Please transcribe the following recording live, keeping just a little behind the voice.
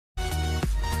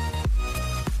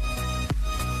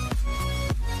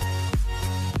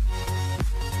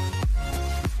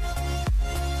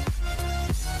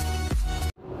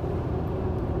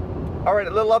All right, a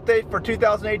little update for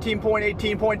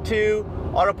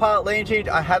 2018.18.2 autopilot lane change.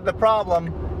 I had the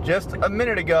problem just a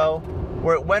minute ago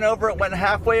where it went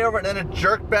halfway over, and then it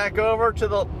jerked back over to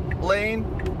the lane.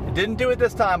 It didn't do it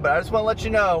this time, but I just want to let you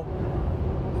know,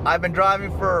 I've been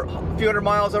driving for a few hundred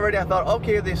miles already. I thought,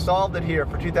 okay, they solved it here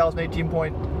for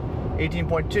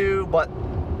 2018.18.2, but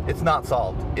it's not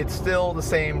solved. It's still the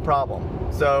same problem.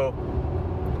 So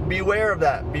beware of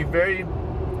that. Be very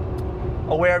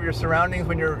aware of your surroundings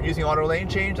when you're using auto lane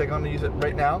change. I'm going to use it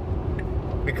right now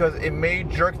because it may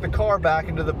jerk the car back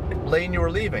into the lane you were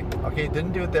leaving. Okay, it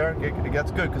didn't do it there.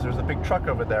 That's good because there's a big truck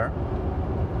over there.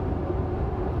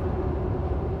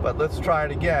 But let's try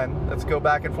it again. Let's go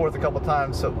back and forth a couple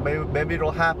times, so maybe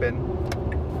it'll happen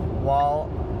while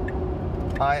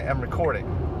I am recording.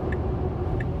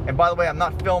 And by the way, I'm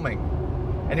not filming.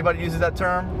 Anybody uses that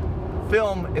term?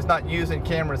 Film is not used in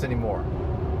cameras anymore.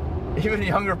 Even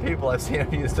younger people I've seen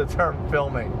have used the term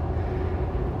filming.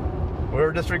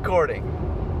 We're just recording.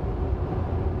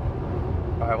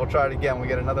 All right, we'll try it again. We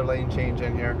get another lane change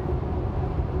in here.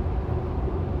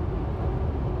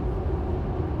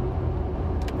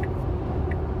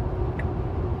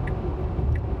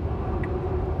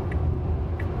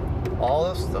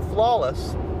 All this is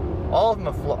flawless. All of them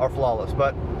are flawless,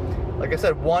 but like I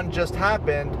said, one just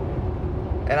happened,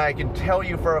 and I can tell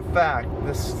you for a fact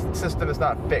this system is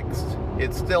not fixed.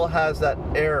 It still has that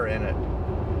error in it.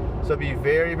 So be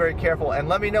very, very careful. And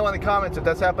let me know in the comments if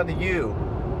that's happened to you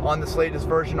on this latest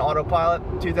version autopilot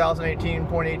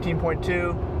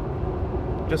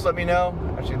 2018.18.2. Just let me know.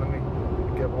 Actually, let me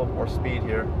get a little more speed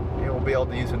here. Maybe we'll be able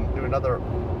to do another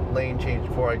lane change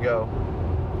before I go.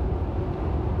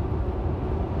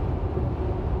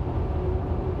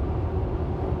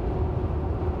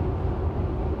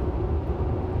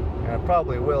 I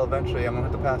probably will eventually. I'm gonna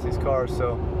have to pass these cars,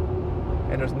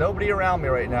 and there's nobody around me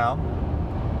right now.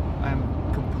 I'm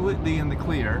completely in the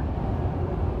clear.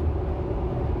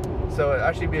 So it'd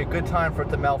actually be a good time for it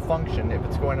to malfunction if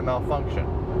it's going to malfunction.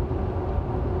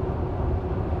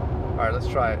 All right, let's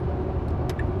try it.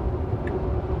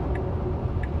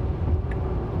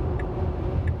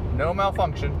 No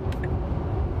malfunction.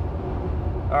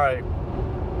 All right.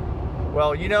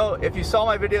 Well, you know, if you saw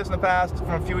my videos in the past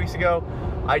from a few weeks ago,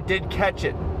 I did catch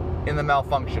it in the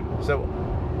malfunction. So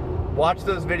watch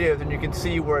those videos and you can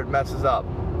see where it messes up,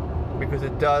 because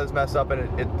it does mess up, and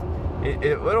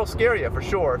it'll scare you for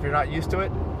sure if you're not used to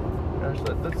it.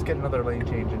 Let's get another lane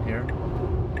change in here.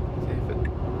 See if it.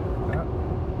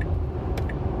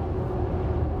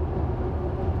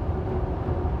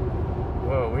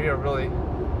 Whoa, we are really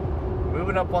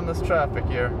moving up on this traffic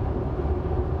here.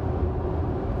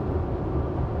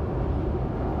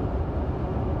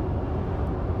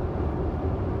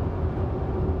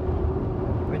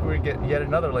 Get yet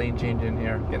another lane change in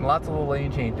here. Getting lots of little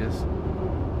lane changes.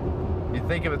 You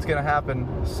think if it's going to happen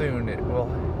soon, it will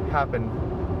happen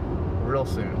real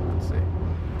soon. Let's see.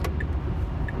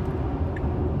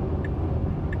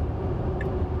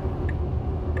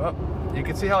 Oh, you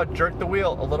can see how it jerked the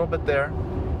wheel a little bit there.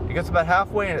 It gets about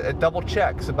halfway, and it double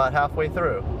checks about halfway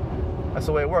through. That's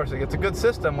the way it works. It's a good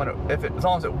system when as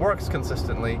long as it works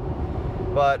consistently.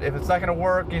 But if it's not going to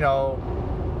work, you know,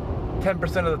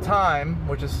 10% of the time,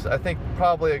 which is, I think,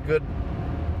 probably a good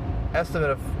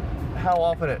estimate of how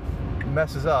often it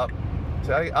messes up.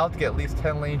 So I'll have to get at least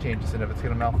 10 lane changes in if it's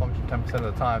going to malfunction 10% of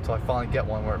the time, so I finally get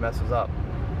one where it messes up.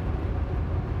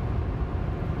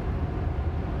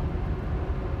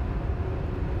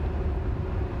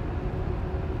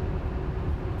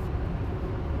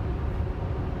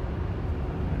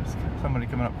 There's somebody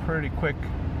coming up pretty quick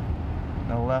on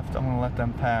the left. I'm going to let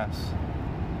them pass.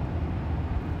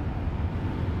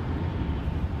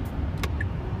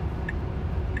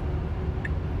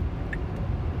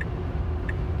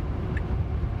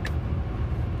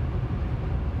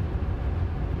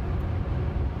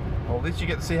 At least you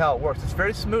get to see how it works. It's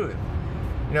very smooth.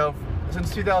 You know,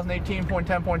 since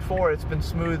 2018.10.4, it's been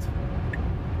smooth,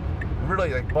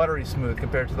 really like buttery smooth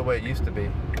compared to the way it used to be.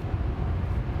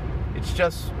 It's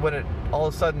just when it all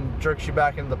of a sudden jerks you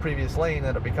back into the previous lane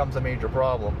that it becomes a major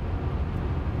problem.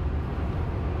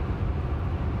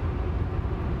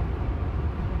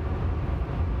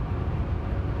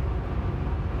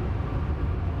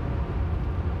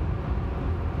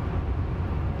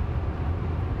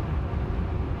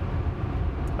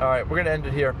 All right, we're going to end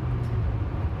it here.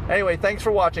 Anyway, thanks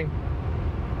for watching.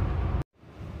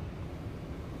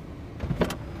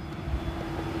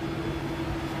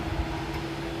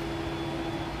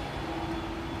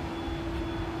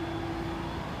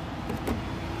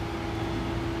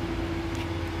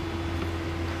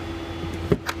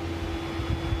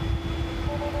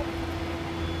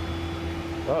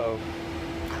 Uh-oh.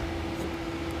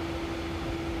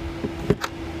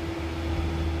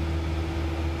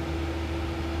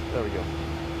 There we go.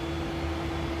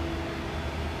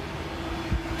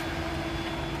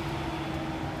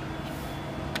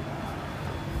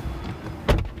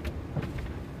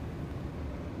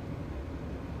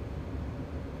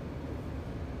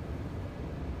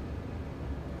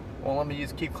 Well, let me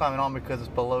just keep climbing on because it's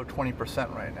below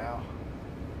 20% right now.